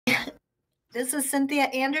This is Cynthia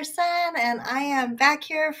Anderson, and I am back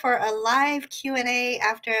here for a live Q&A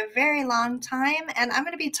after a very long time. And I'm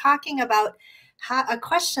going to be talking about a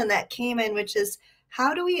question that came in, which is,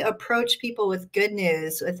 how do we approach people with good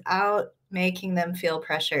news without making them feel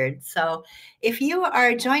pressured? So if you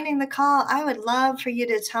are joining the call, I would love for you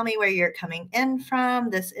to tell me where you're coming in from.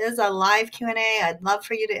 This is a live Q&A. I'd love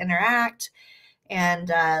for you to interact and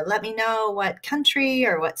let me know what country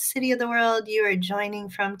or what city of the world you are joining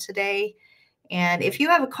from today. And if you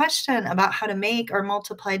have a question about how to make or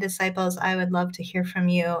multiply disciples, I would love to hear from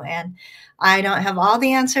you. And I don't have all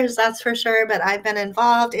the answers, that's for sure, but I've been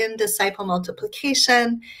involved in disciple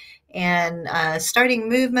multiplication and starting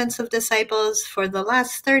movements of disciples for the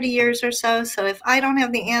last 30 years or so. So if I don't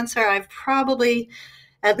have the answer, I've probably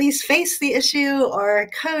at least faced the issue or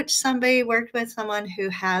coached somebody, worked with someone who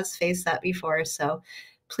has faced that before. So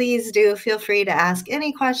please do feel free to ask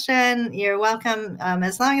any question. You're welcome,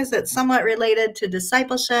 as long as it's somewhat related to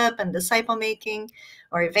discipleship and disciple making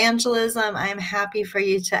or evangelism. I'm happy for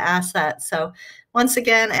you to ask that. So once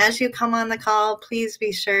again, as you come on the call, please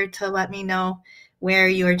be sure to let me know where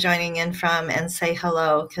you are joining in from and say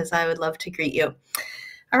hello, because I would love to greet you.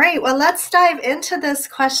 All right, well, let's dive into this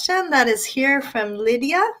question that is here from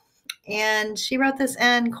Lydia. And she wrote this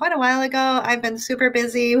in quite a while ago. I've been super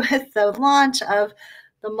busy with the launch of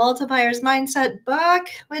the Multipliers Mindset book,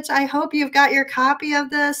 which I hope you've got your copy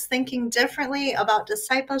of this, Thinking Differently About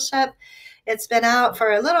Discipleship. It's been out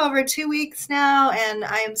for a little over 2 weeks now, and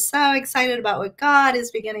I am so excited about what God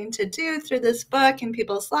is beginning to do through this book in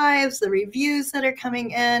people's lives, the reviews that are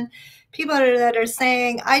coming in, people that are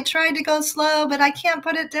saying, I tried to go slow, but I can't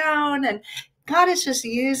put it down. And God is just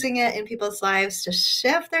using it in people's lives to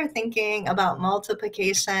shift their thinking about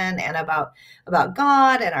multiplication and about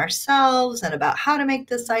God and ourselves and about how to make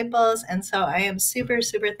disciples. And so I am super,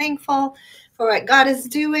 super thankful for what God is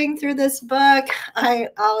doing through this book.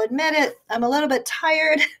 I'll admit it, I'm a little bit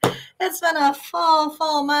tired. It's been a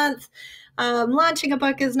full month. Launching a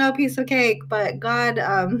book is no piece of cake, but God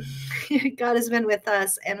has been with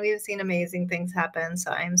us, and we've seen amazing things happen.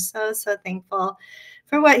 So I'm so thankful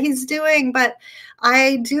for what he's doing. But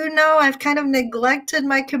I do know I've kind of neglected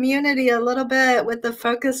my community a little bit with the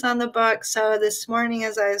focus on the book. So this morning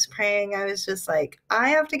as I was praying, I was just like, I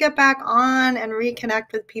have to get back on and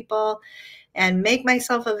reconnect with people and make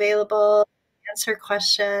myself available, answer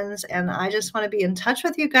questions. And I just want to be in touch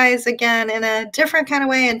with you guys again in a different kind of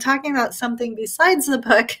way and talking about something besides the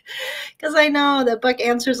book, because I know the book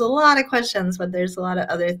answers a lot of questions, but there's a lot of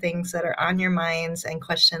other things that are on your minds and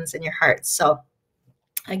questions in your hearts. So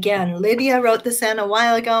again, Lydia wrote this in a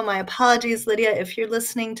while ago. My apologies, Lydia, if you're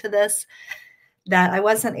listening to this, that I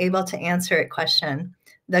wasn't able to answer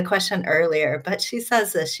the question earlier. But she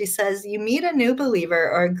says this. She says, you meet a new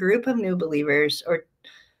believer or a group of new believers or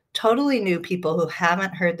totally new people who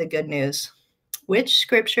haven't heard the good news. Which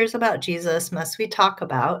scriptures about Jesus must we talk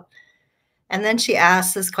about? And then she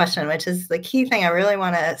asks this question, which is the key thing I really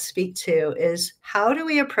want to speak to, is how do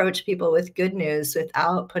we approach people with good news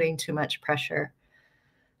without putting too much pressure?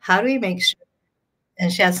 How do we make sure?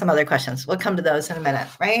 And she has some other questions. We'll come to those in a minute,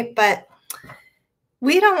 right? But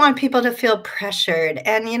we don't want people to feel pressured.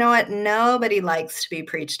 And you know what? Nobody likes to be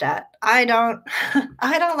preached at. I don't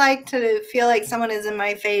like to feel like someone is in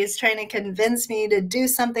my face trying to convince me to do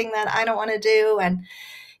something that I don't want to do. And,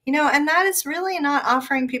 and that is really not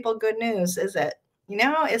offering people good news, is it?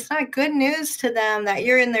 It's not good news to them that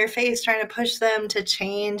you're in their face trying to push them to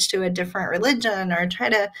change to a different religion or try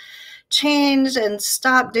to change and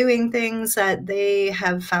stop doing things that they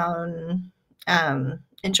have found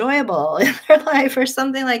enjoyable in their life or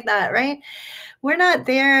something like that, right? We're not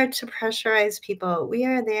there to pressurize people. We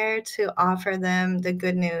are there to offer them the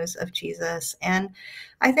good news of Jesus. And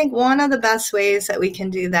I think one of the best ways that we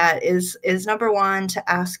can do that is number one,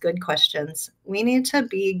 to ask good questions. We need to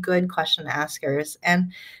be good question askers,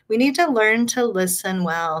 and we need to learn to listen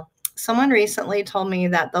well. Someone recently told me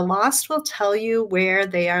that the lost will tell you where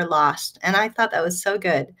they are lost. And I thought that was so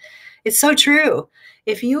good. It's so true.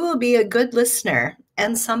 If you will be a good listener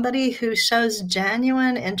and somebody who shows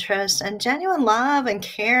genuine interest and genuine love and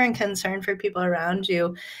care and concern for people around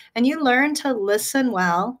you, and you learn to listen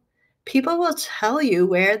well, people will tell you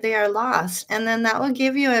where they are lost. And then that will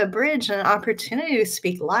give you a bridge and an opportunity to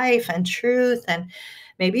speak life and truth and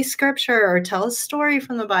maybe scripture, or tell a story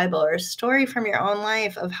from the Bible or a story from your own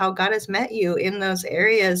life of how God has met you in those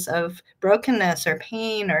areas of brokenness or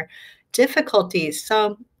pain or difficulties.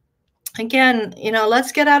 So Again,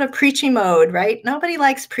 let's get out of preachy mode, right? Nobody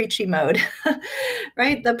likes preachy mode,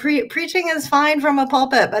 right? The preaching is fine from a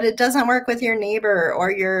pulpit, but it doesn't work with your neighbor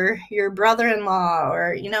or your brother-in-law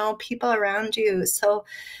or people around you. So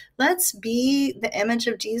let's be the image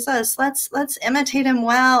of Jesus. Let's imitate him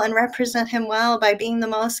well and represent him well by being the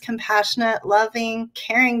most compassionate, loving,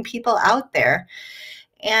 caring people out there,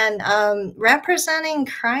 and representing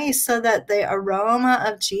Christ so that the aroma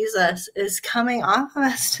of Jesus is coming off of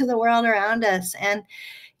us to the world around us. And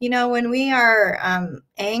when we are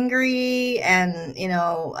angry and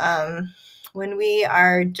when we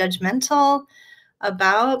are judgmental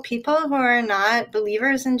about people who are not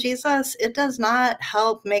believers in Jesus, it does not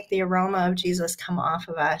help make the aroma of Jesus come off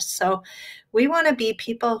of us. So we want to be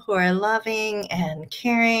people who are loving and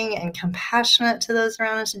caring and compassionate to those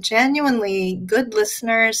around us, genuinely good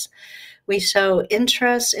listeners. We show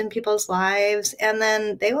interest in people's lives, and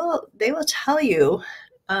then they will tell you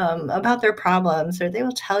about their problems, or they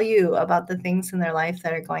will tell you about the things in their life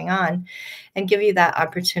that are going on and give you that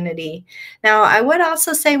opportunity. Now, I would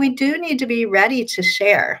also say we do need to be ready to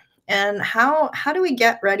share. And how do we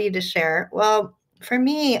get ready to share? Well, for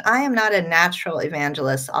me, I am not a natural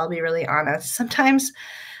evangelist. I'll be really honest. Sometimes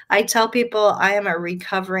I tell people I am a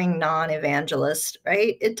recovering non-evangelist,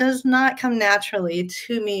 right? It does not come naturally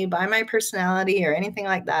to me by my personality or anything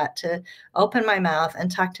like that to open my mouth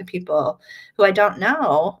and talk to people who I don't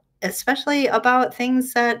know, especially about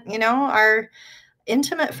things that, are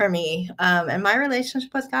intimate for me. And my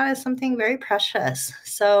relationship with God is something very precious.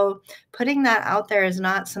 So putting that out there is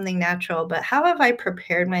not something natural, but how have I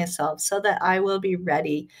prepared myself so that I will be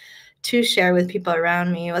ready to share with people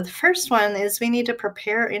around me? Well, the first one is we need to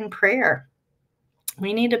prepare in prayer.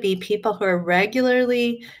 We need to be people who are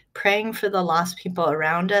regularly praying for the lost people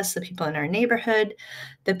around us, the people in our neighborhood,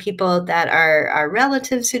 the people that are our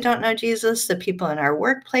relatives who don't know Jesus, the people in our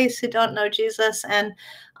workplace who don't know Jesus. And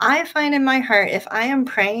I find in my heart, if I am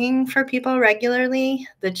praying for people regularly,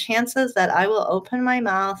 the chances that I will open my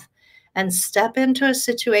mouth and step into a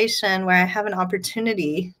situation where I have an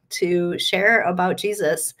opportunity to share about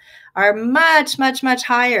Jesus are much, much, much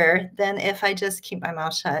higher than if I just keep my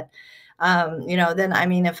mouth shut.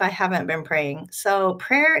 If I haven't been praying. So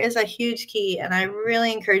prayer is a huge key. And I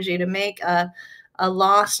really encourage you to make a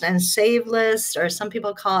lost and saved list, or some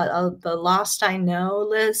people call it the lost I know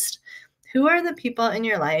list. Who are the people in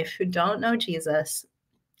your life who don't know Jesus?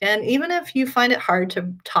 And even if you find it hard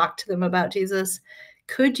to talk to them about Jesus,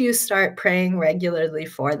 could you start praying regularly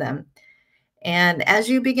for them? And as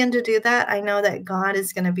you begin to do that, I know that God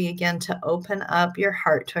is going to begin to open up your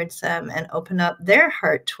heart towards them and open up their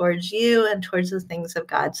heart towards you and towards the things of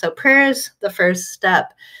God. So prayer is the first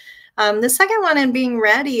step. The second one in being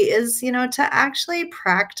ready is, to actually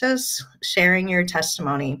practice sharing your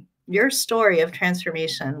testimony, your story of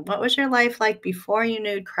transformation. What was your life like before you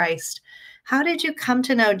knew Christ? How did you come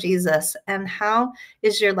to know Jesus? And how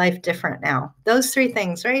is your life different now? Those three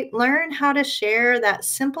things, right? Learn how to share that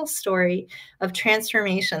simple story of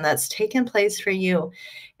transformation that's taken place for you.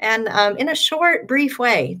 And in a short, brief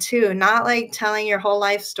way, too, not like telling your whole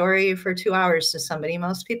life story for 2 hours to somebody.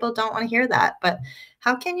 Most people don't want to hear that. But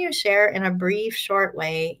how can you share in a brief, short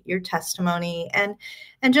way your testimony and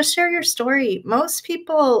just share your story? Most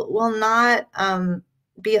people will not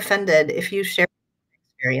be offended if you share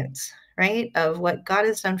experience, right? Of what God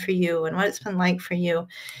has done for you and what it's been like for you.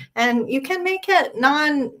 And you can make it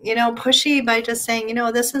pushy by just saying,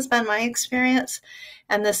 this has been my experience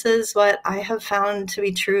and this is what I have found to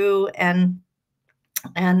be true. And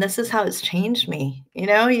this is how it's changed me. You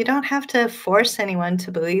don't have to force anyone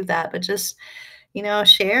to believe that, but just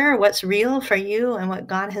share what's real for you and what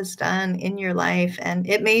God has done in your life. And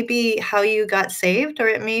it may be how you got saved, or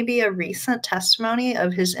it may be a recent testimony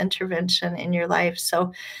of his intervention in your life.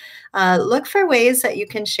 So look for ways that you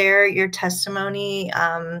can share your testimony,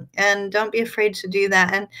 and don't be afraid to do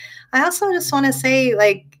that. And I also just want to say,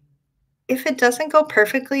 if it doesn't go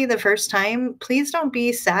perfectly the first time, please don't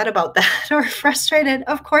be sad about that or frustrated.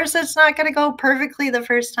 Of course, it's not going to go perfectly the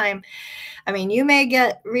first time. I mean, you may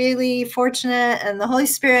get really fortunate and the Holy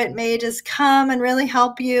Spirit may just come and really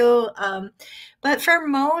help you. But for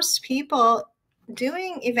most people,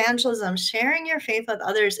 doing evangelism, sharing your faith with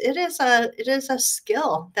others, it is a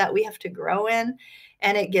skill that we have to grow in,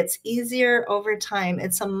 and it gets easier over time.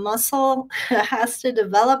 It's a muscle that has to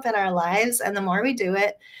develop in our lives, and the more we do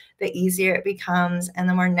it, the easier it becomes and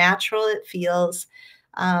the more natural it feels.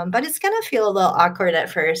 But it's going to feel a little awkward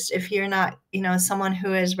at first if you're not, someone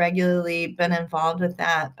who has regularly been involved with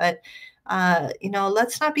that. But,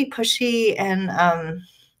 let's not be pushy, and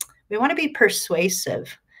we want to be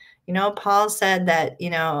persuasive. Paul said that,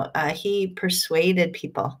 he persuaded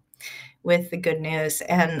people. with the good news.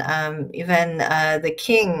 And even the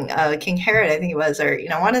king, King Herod, I think it was, or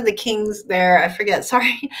one of the kings there, I forget,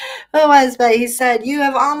 sorry who it was, but he said, "You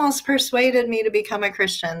have almost persuaded me to become a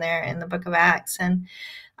Christian," there in the book of Acts. And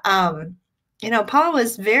um, Paul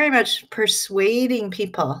was very much persuading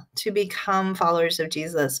people to become followers of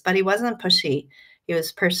Jesus, but he wasn't pushy. He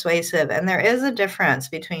was persuasive. And there is a difference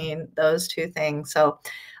between those two things. So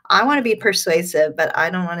I want to be persuasive, but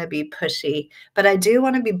I don't want to be pushy, but I do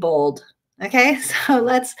want to be bold. Okay. So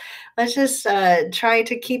let's just try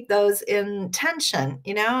to keep those in tension,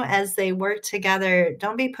 as they work together.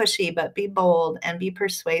 Don't be pushy, but be bold and be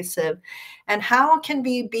persuasive. And how can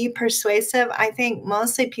we be persuasive? I think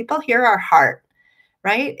mostly people hear our heart,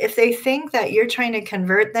 right? If they think that you're trying to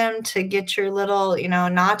convert them to get your little,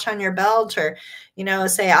 notch on your belt, or,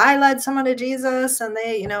 say, "I led someone to Jesus," and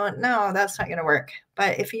they, no, that's not going to work.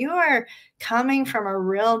 But if you are coming from a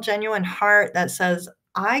real, genuine heart that says,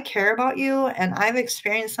 "I care about you and I've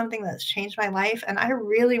experienced something that's changed my life, and I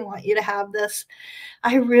really want you to have this.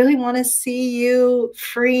 I really want to see you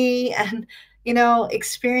free and,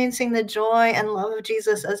 experiencing the joy and love of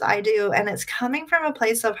Jesus as I do." And it's coming from a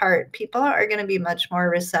place of heart. People are going to be much more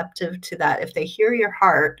receptive to that if they hear your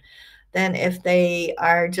heart than if they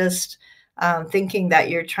are just thinking that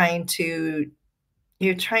you're trying to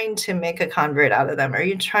make a convert out of them, or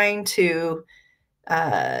you're trying to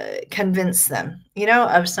convince them,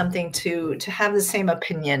 of something to have the same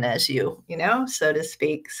opinion as you, so to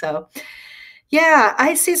speak. So yeah,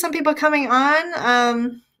 I see some people coming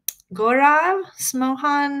on. Gaurav,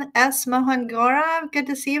 Mohan Gaurav, good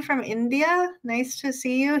to see you from India. Nice to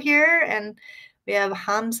see you here. And we have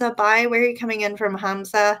Hamza Bai. Where are you coming in from,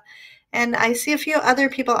 Hamza? And I see a few other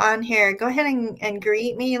people on here. Go ahead and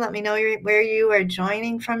greet me. Let me know where you are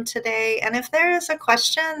joining from today. And if there is a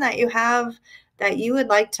question that you have that you would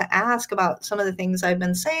like to ask about some of the things I've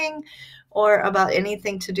been saying, or about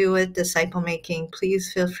anything to do with disciple making,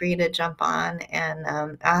 please feel free to jump on and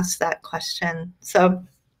ask that question. So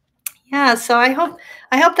yeah, so I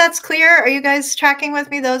hope that's clear. Are you guys tracking with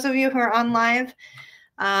me? Those of you who are on live,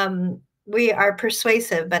 we are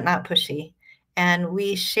persuasive but not pushy, and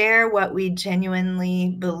we share what we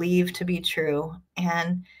genuinely believe to be true.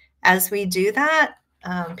 And as we do that,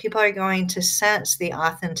 people are going to sense the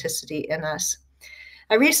authenticity in us.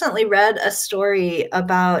 I recently read a story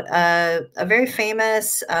about a very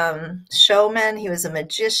famous showman. He was a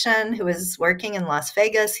magician who was working in Las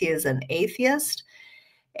Vegas. He is an atheist.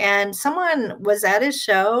 And someone was at his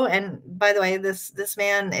show, and by the way, this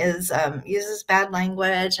man is uses bad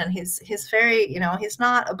language, and he's very, he's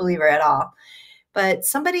not a believer at all. But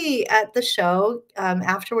somebody at the show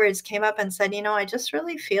afterwards came up and said, "I just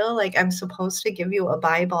really feel like I'm supposed to give you a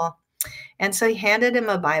Bible." And so he handed him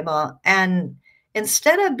a Bible, and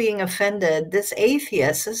instead of being offended, this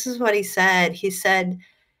atheist, this is what he said. He said,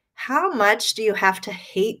 "How much do you have to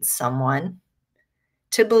hate someone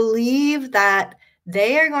to believe that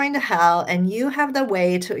they are going to hell and you have the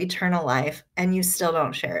way to eternal life, and you still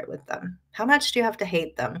don't share it with them? How much do you have to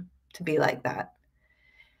hate them to be like that?"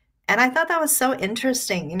 And I thought that was so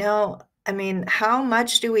interesting. I mean, how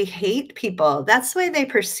much do we hate people? That's the way they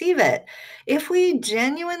perceive it. If we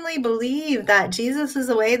genuinely believe that Jesus is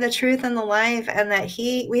the way, the truth, and the life, and that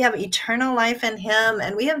we have eternal life in him,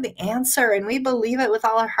 and we have the answer, and we believe it with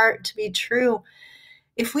all our heart to be true,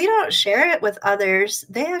 if we don't share it with others,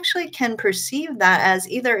 they actually can perceive that as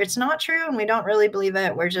either it's not true and we don't really believe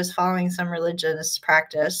it, we're just following some religious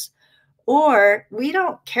practice, or we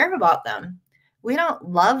don't care about them. We don't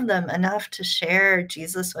love them enough to share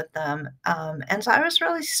Jesus with them. And so I was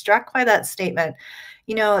really struck by that statement.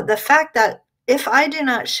 The fact that if I do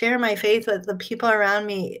not share my faith with the people around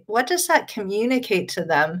me, what does that communicate to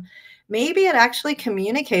them? Maybe it actually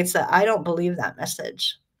communicates that I don't believe that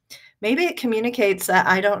message. Maybe it communicates that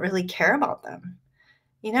I don't really care about them.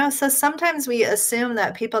 So sometimes we assume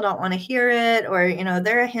that people don't want to hear it, or,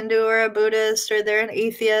 they're a Hindu or a Buddhist, or they're an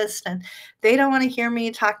atheist and they don't want to hear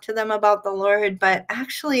me talk to them about the Lord. But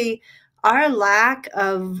actually, our lack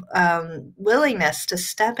of willingness to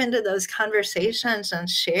step into those conversations and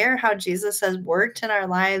share how Jesus has worked in our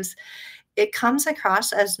lives, it comes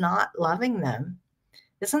across as not loving them.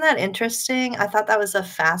 Isn't that interesting? I thought that was a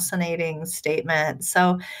fascinating statement.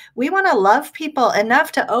 So we want to love people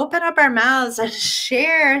enough to open up our mouths and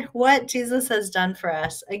share what Jesus has done for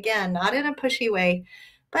us. Again, not in a pushy way,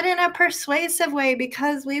 but in a persuasive way,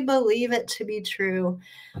 because we believe it to be true.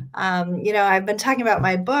 I've been talking about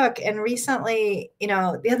my book, and recently,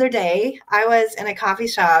 the other day, I was in a coffee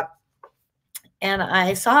shop and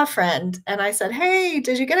I saw a friend, and I said, "Hey,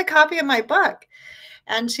 did you get a copy of my book?"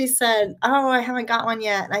 And she said, "Oh, I haven't got one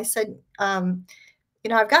yet." And I said,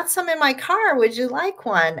 I've got some in my car. Would you like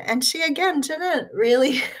one? And she again didn't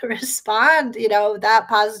really respond, that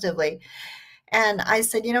positively. And I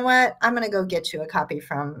said, you know what? I'm going to go get you a copy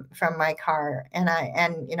from my car. And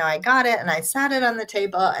I got it and I sat it on the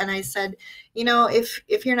table and I said,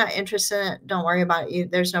 if you're not interested, don't worry about it.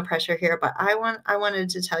 There's no pressure here. But I wanted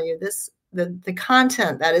to tell you this. The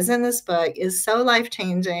content that is in this book is so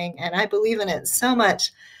life-changing and I believe in it so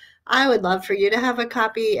much. I would love for you to have a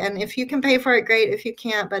copy. And if you can pay for it, great. If you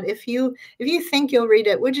can't, but if you think you'll read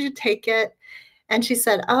it, would you take it? And she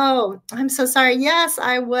said, oh, I'm so sorry. Yes,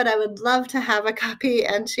 I would. I would love to have a copy.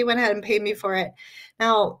 And she went ahead and paid me for it.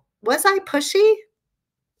 Now, was I pushy?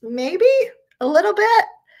 Maybe a little bit.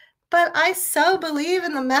 But I so believe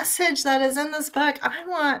in the message that is in this book. I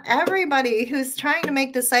want everybody who's trying to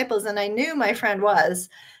make disciples, and I knew my friend was,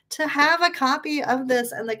 to have a copy of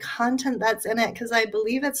this and the content that's in it because I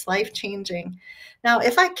believe it's life-changing. Now,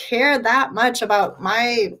 if I care that much about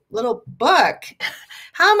my little book,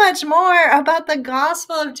 how much more about the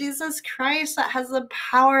gospel of Jesus Christ that has the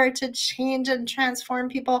power to change and transform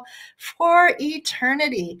people for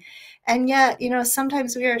eternity? And yet,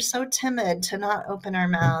 sometimes we are so timid to not open our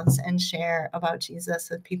mouths and share about Jesus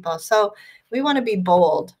with people. So we want to be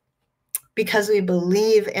bold because we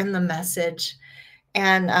believe in the message.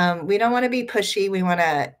 And we don't want to be pushy. We want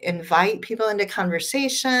to invite people into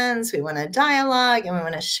conversations. We want to dialogue and we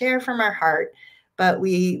want to share from our heart. But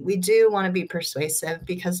we do want to be persuasive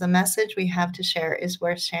because the message we have to share is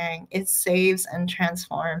worth sharing. It saves and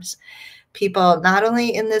transforms people, not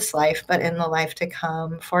only in this life, but in the life to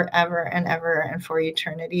come, forever and ever and for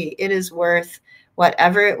eternity. It is worth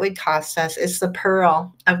whatever it would cost us. It's the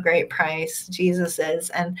pearl of great price, Jesus is,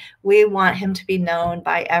 and we want him to be known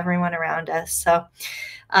by everyone around us. So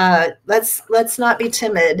let's not be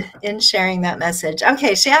timid in sharing that message.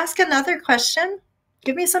 Okay, she asked another question.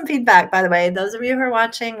 Give me some feedback, by the way. Those of you who are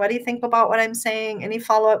watching, what do you think about what I'm saying? Any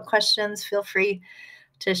follow-up questions, feel free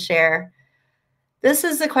to share. This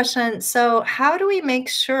is the question. So how do we make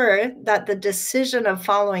sure that the decision of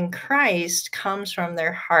following Christ comes from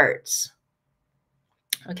their hearts?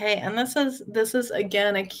 Okay, and this is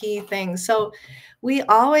again a key thing. So we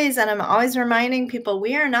always, and I'm always reminding people,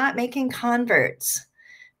 we are not making converts,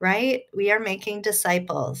 right? We are making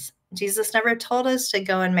disciples. Jesus never told us to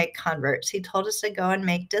go and make converts. He told us to go and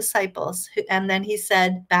make disciples. And then he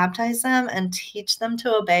said, baptize them and teach them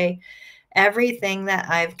to obey everything that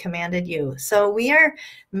I've commanded you. So we are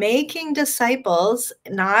making disciples,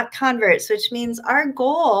 not converts, which means our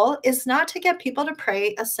goal is not to get people to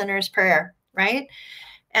pray a sinner's prayer, right?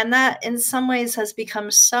 And that in some ways has become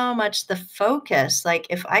so much the focus. Like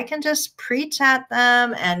if I can just preach at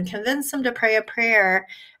them and convince them to pray a prayer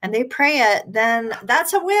and they pray it, then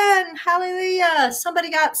that's a win. Hallelujah. Somebody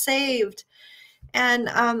got saved. And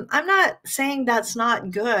I'm not saying that's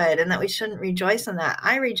not good and that we shouldn't rejoice in that.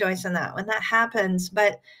 I rejoice in that when that happens.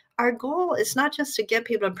 But our goal is not just to get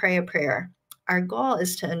people to pray a prayer. Our goal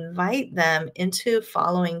is to invite them into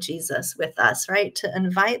following Jesus with us, right? To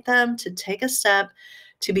invite them to take a step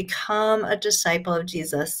to become a disciple of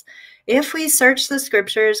Jesus. If we search the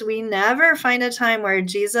scriptures, we never find a time where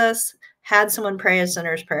Jesus had someone pray a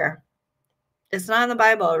sinner's prayer. It's not in the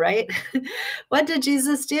Bible, right? What did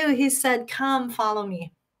Jesus do? He said, come, follow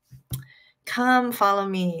me. Come, follow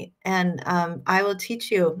me, and I will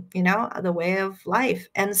teach you, the way of life.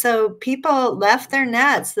 And so people left their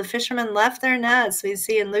nets. The fishermen left their nets. We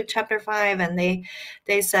see in Luke chapter 5, and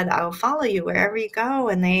they said, I'll follow you wherever you go.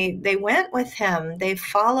 And they went with him. They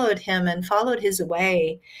followed him and followed his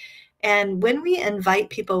way. And when we invite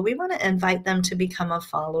people, we want to invite them to become a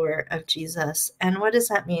follower of Jesus. And what does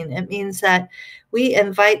that mean? It means that we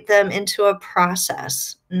invite them into a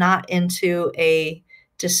process, not into a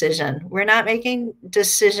decision. We're not making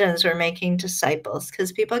decisions, we're making disciples,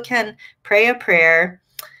 because people can pray a prayer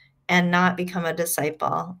and not become a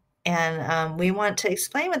disciple. And we want to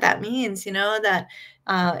explain what that means, that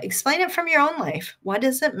explain it from your own life. What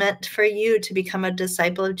is it meant for you to become a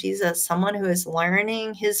disciple of Jesus? Someone who is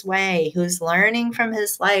learning his way, who's learning from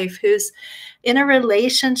his life, who's in a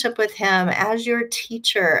relationship with him as your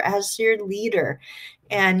teacher, as your leader.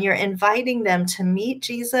 And you're inviting them to meet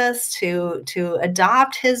Jesus, to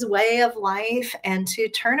adopt his way of life, and to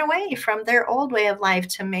turn away from their old way of life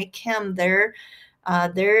to make him their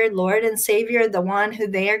Lord and Savior, the one who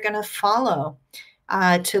they are going to follow,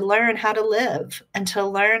 to learn how to live and to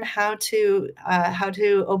learn how to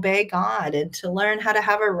obey God and to learn how to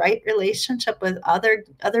have a right relationship with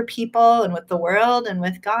other people and with the world and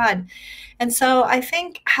with God. And so I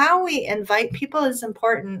think how we invite people is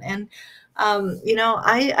important. And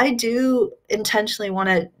I do intentionally want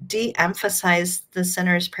to de-emphasize the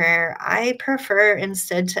sinner's prayer. I prefer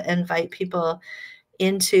instead to invite people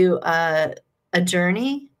into a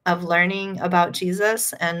journey of learning about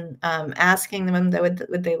Jesus and asking them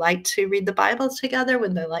would they like to read the Bible together?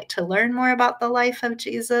 Would they like to learn more about the life of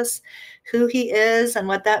Jesus, who he is, and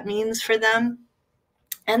what that means for them?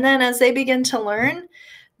 And then as they begin to learn,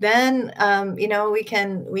 then we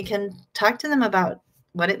can talk to them about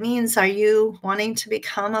what it means. Are you wanting to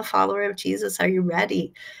become a follower of Jesus? Are you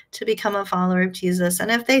ready to become a follower of Jesus? And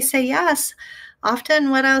if they say yes, often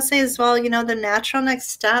what I'll say is, well, the natural next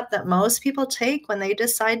step that most people take when they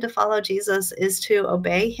decide to follow Jesus is to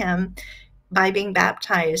obey him by being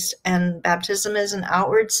baptized. And baptism is an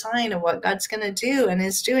outward sign of what God's going to do and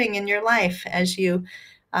is doing in your life as you've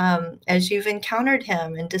encountered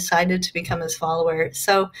him and decided to become his follower.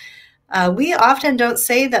 So we often don't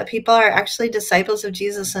say that people are actually disciples of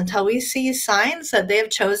Jesus until we see signs that they have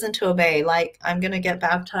chosen to obey, like I'm going to get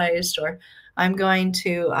baptized, or I'm going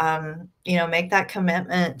to, make that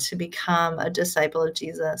commitment to become a disciple of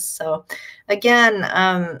Jesus. So again,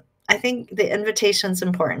 I think the invitation is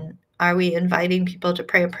important. Are we inviting people to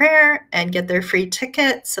pray a prayer and get their free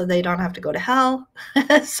ticket so they don't have to go to hell?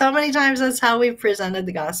 So many times that's how we've presented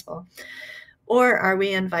the gospel. Or are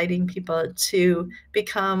we inviting people to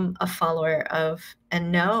become a follower of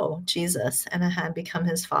and know Jesus and become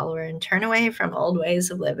his follower and turn away from old ways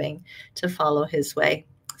of living to follow his way?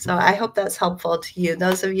 So I hope that's helpful to you.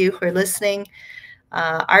 Those of you who are listening,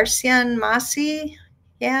 Arsian Masi,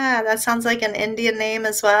 yeah, that sounds like an Indian name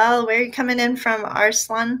as well. Where are you coming in from,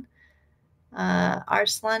 Arslan?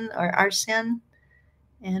 Arslan or Arsian?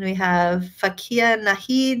 And we have Fakia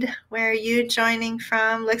Nahid. Where are you joining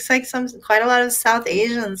from? Looks like quite a lot of South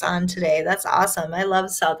Asians on today. That's awesome. I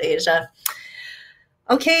love South Asia.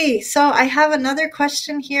 Okay, so I have another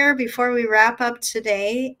question here before we wrap up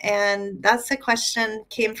today. And that's the question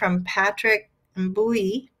came from Patrick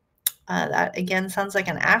Mbui. That again sounds like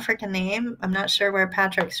an African name. I'm not sure where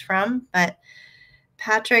Patrick's from, but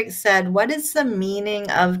Patrick said, what is the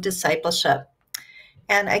meaning of discipleship?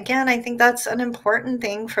 And again, I think that's an important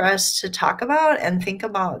thing for us to talk about and think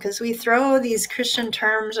about, because we throw these Christian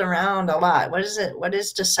terms around a lot. What is it? What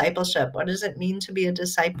is discipleship? What does it mean to be a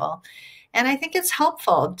disciple? And I think it's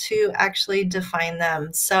helpful to actually define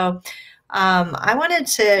them. So I wanted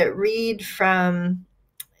to read from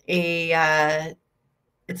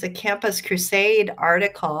it's a Campus Crusade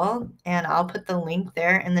article, and I'll put the link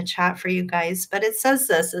there in the chat for you guys. But it says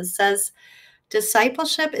this, it says,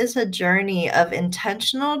 discipleship is a journey of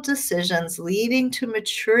intentional decisions leading to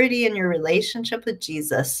maturity in your relationship with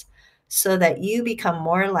Jesus so that you become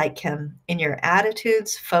more like him in your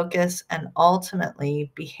attitudes, focus, and ultimately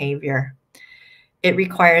behavior. It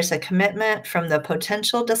requires a commitment from the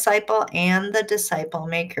potential disciple and the disciple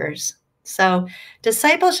makers. So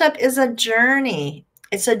discipleship is a journey.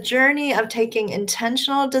 It's a journey of taking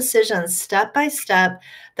intentional decisions step by step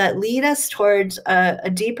that lead us towards a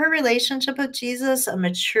deeper relationship with Jesus, a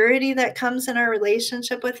maturity that comes in our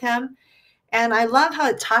relationship with him. And I love how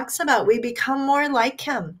it talks about we become more like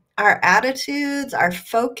him. Our attitudes, our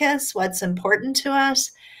focus, what's important to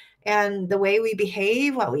us, and the way we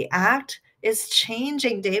behave, what we act is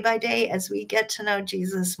changing day by day as we get to know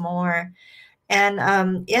Jesus more.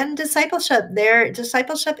 And in discipleship,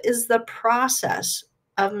 discipleship is the process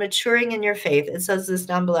of maturing in your faith. It says this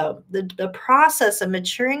down below, the process of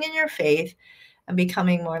maturing in your faith and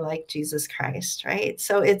becoming more like Jesus Christ, right?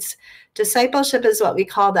 So discipleship is what we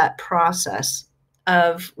call that process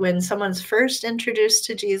of when someone's first introduced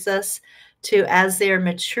to Jesus to as they're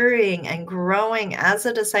maturing and growing as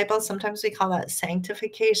a disciple. Sometimes we call that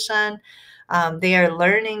sanctification. They are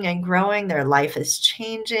learning and growing. Their life is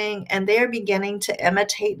changing, and they are beginning to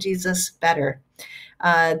imitate Jesus better.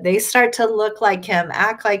 They start to look like him,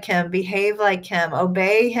 act like him, behave like him,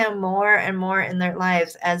 obey him more and more in their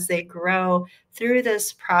lives as they grow through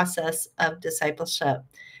this process of discipleship.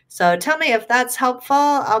 So tell me if that's helpful.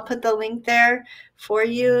 I'll put the link there for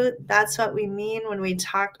you. That's what we mean when we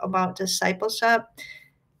talk about discipleship.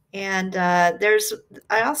 And I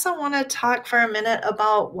also want to talk for a minute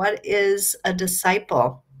about what is a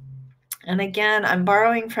disciple. And again, I'm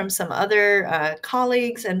borrowing from some other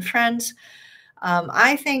colleagues and friends.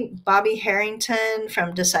 I think Bobby Harrington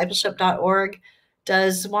from discipleship.org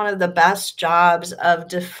does one of the best jobs of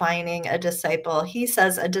defining a disciple. He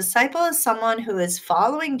says a disciple is someone who is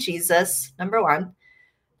following Jesus, number one,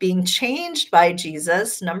 being changed by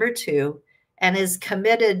Jesus, number two, and is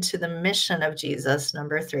committed to the mission of Jesus,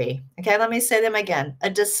 number three. Okay, let me say them again.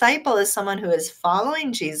 A disciple is someone who is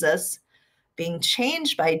following Jesus, being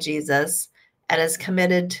changed by Jesus, and is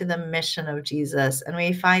committed to the mission of Jesus. And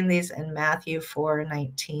we find these in Matthew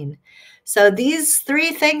 4:19. So these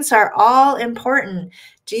three things are all important.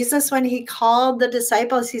 Jesus, when he called the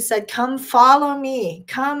disciples, he said, come follow me,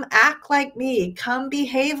 come act like me, come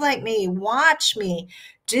behave like me, watch me,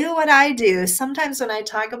 do what I do. Sometimes when I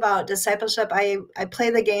talk about discipleship, I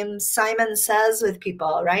play the game Simon Says with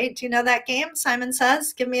people, right? Do you know that game, Simon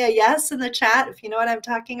Says? Give me a yes in the chat if you know what I'm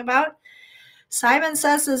talking about. Simon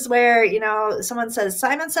Says is where, someone says,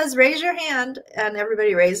 Simon Says, raise your hand, and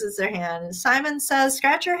everybody raises their hand. And Simon Says,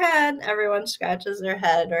 scratch your head, everyone scratches their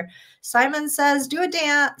head. Or Simon Says, do a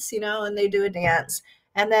dance, and they do a dance.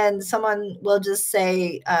 And then someone will just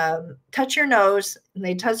say, touch your nose, and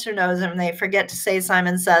they touch their nose, and they forget to say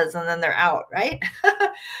Simon Says, and then they're out, right?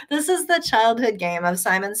 This is the childhood game of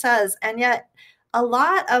Simon Says. And yet, a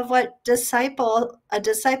lot of what a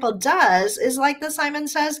disciple does is like the Simon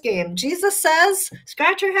Says game. Jesus says,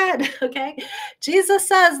 scratch your head, okay? Jesus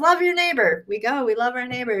says, love your neighbor. We go, we love our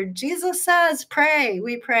neighbor. Jesus says, pray,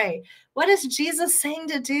 we pray. What is Jesus saying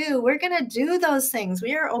to do? We're going to do those things.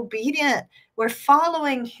 We are obedient. We're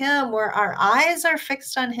following him, where our eyes are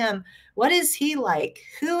fixed on him. What is he like?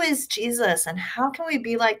 Who is Jesus? And how can we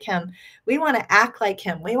be like him? We want to act like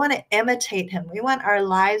him. We want to imitate him. We want our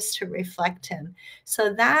lives to reflect him.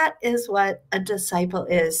 So that is what a disciple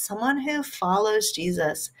is, someone who follows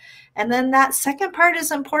Jesus. And then that second part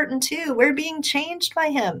is important too. We're being changed by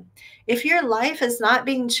him. If your life is not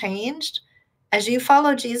being changed as you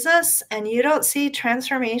follow Jesus and you don't see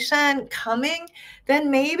transformation coming,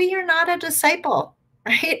 then maybe you're not a disciple,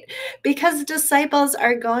 right? Because disciples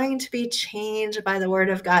are going to be changed by the word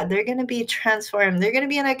of God. They're going to be transformed. They're going to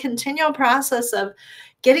be in a continual process of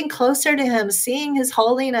getting closer to him, seeing his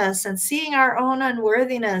holiness and seeing our own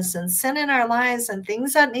unworthiness and sin in our lives and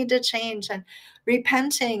things that need to change, and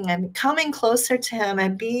repenting and coming closer to him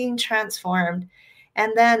and being transformed.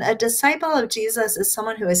 And then a disciple of Jesus is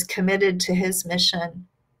someone who is committed to his mission.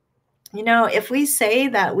 If we say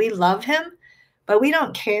that we love him, but we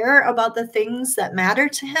don't care about the things that matter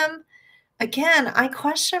to him, again, I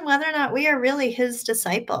question whether or not we are really his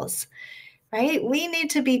disciples, right? We need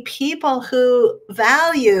to be people who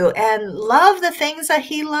value and love the things that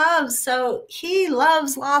he loves. So he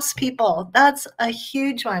loves lost people. That's a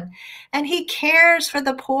huge one. And he cares for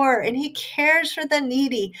the poor, and he cares for the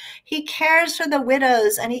needy. He cares for the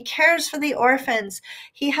widows, and he cares for the orphans.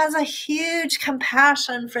 He has a huge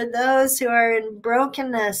compassion for those who are in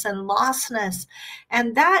brokenness and lostness.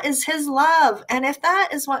 And that is his love. And if that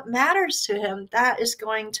is what matters to him, that is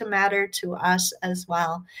going to matter to us as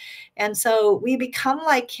well. And so we become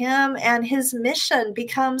like him, and his mission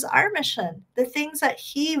becomes our mission. The things that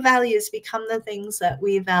he values become the things that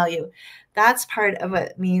we value. That's part of what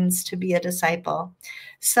it means to be a disciple.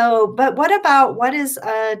 So, but what is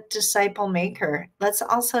a disciple maker? Let's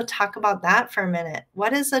also talk about that for a minute.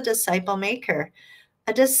 What is a disciple maker?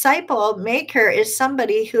 A disciple maker is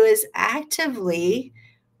somebody who is actively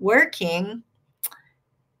working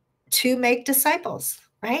to make disciples,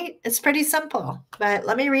 right? It's pretty simple. But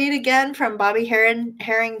let me read again from Bobby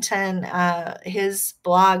Harrington, his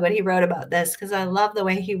blog, what he wrote about this, because I love the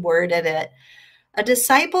way he worded it. A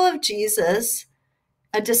disciple of Jesus,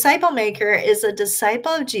 a disciple maker is a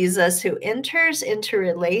disciple of Jesus who enters into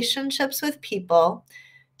relationships with people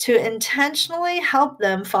to intentionally help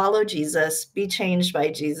them follow Jesus, be changed by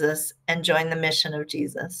Jesus, and join the mission of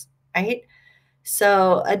Jesus, right?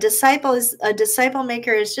 So a disciple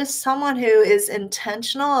maker is just someone who is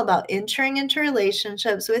intentional about entering into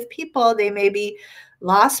relationships with people. They may be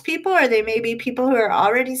lost people, or they may be people who are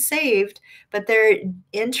already saved, but they're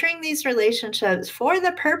entering these relationships for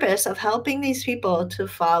the purpose of helping these people to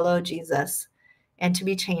follow Jesus and to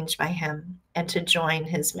be changed by him and to join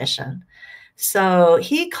his mission. So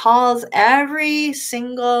he calls every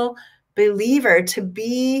single believer to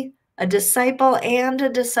be a disciple and a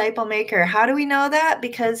disciple maker. How do we know that?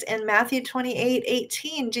 Because in Matthew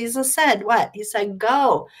 28:18, Jesus said what? He said,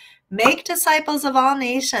 go, make disciples of all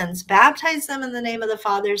nations, baptize them in the name of the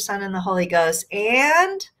Father, Son, and the Holy Ghost,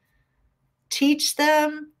 and teach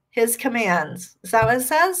them his commands. Is that what it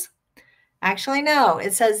says? Actually, no.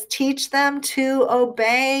 It says teach them to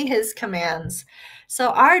obey his commands. So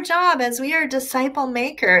our job as we are disciple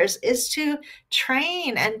makers is to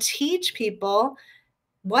train and teach people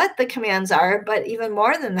what the commands are, but even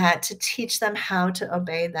more than that, to teach them how to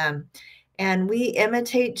obey them. And we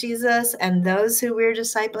imitate Jesus, and those who we're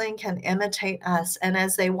discipling can imitate us. And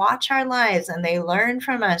as they watch our lives and they learn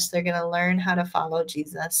from us, they're going to learn how to follow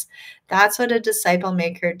Jesus. That's what a disciple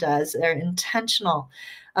maker does. They're intentional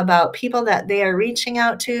about people that they are reaching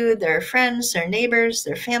out to, their friends, their neighbors,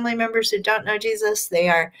 their family members who don't know Jesus. They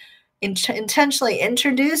are intentionally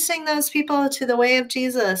introducing those people to the way of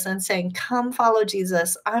Jesus and saying, come follow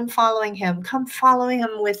Jesus. I'm following him. Come follow him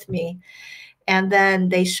with me. And then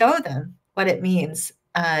they show them what it means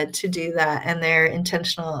to do that. And they're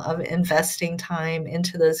intentional of investing time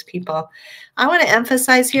into those people. I want to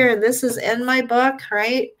emphasize here, and this is in my book,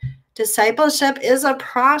 right? Discipleship is a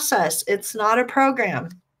process. It's not a program.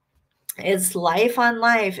 It's life on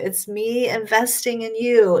life. It's me investing in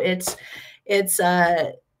you. It's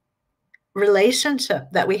a relationship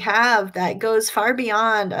that we have that goes far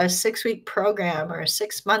beyond a 6-week program or a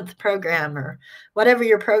 6-month program or whatever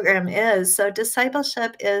your program is. So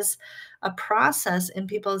discipleship is a process in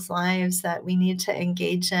people's lives that we need to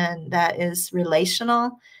engage in that is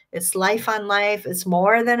relational. It's life on life. It's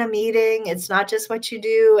more than a meeting. It's not just what you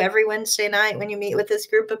do every Wednesday night when you meet with this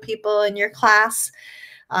group of people in your class.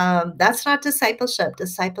 That's not discipleship.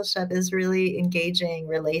 Discipleship is really engaging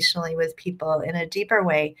relationally with people in a deeper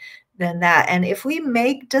way than that. And if we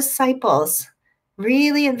make disciples,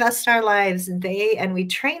 really invest our lives and we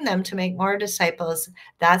train them to make more disciples,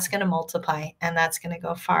 that's going to multiply and that's going to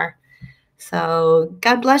go far. So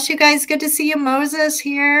God bless you guys. Good to see you, Moses,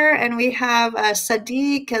 here. And we have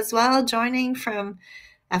Sadiq as well joining from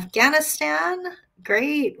Afghanistan.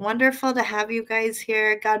 Great. Wonderful to have you guys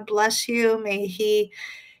here. God bless you. May he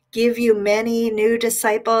give you many new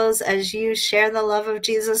disciples as you share the love of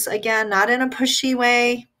Jesus. Again, not in a pushy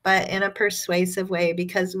way, but in a persuasive way,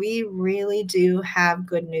 because we really do have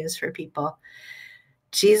good news for people.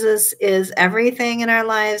 Jesus is everything in our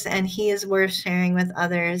lives, and he is worth sharing with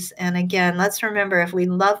others. And again, let's remember, if we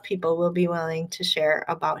love people, we'll be willing to share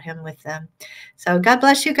about him with them. So God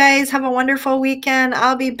bless you guys. Have a wonderful weekend.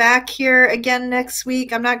 I'll be back here again next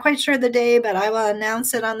week. I'm not quite sure the day, but I will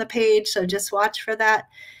announce it on the page. So just watch for that.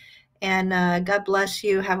 And God bless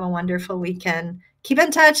you. Have a wonderful weekend. Keep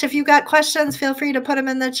in touch. If you've got questions, feel free to put them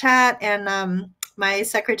in the chat. And my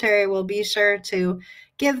secretary will be sure to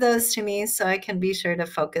give those to me so I can be sure to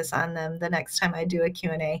focus on them the next time I do a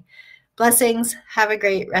Q&A. Blessings. Have a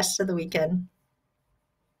great rest of the weekend.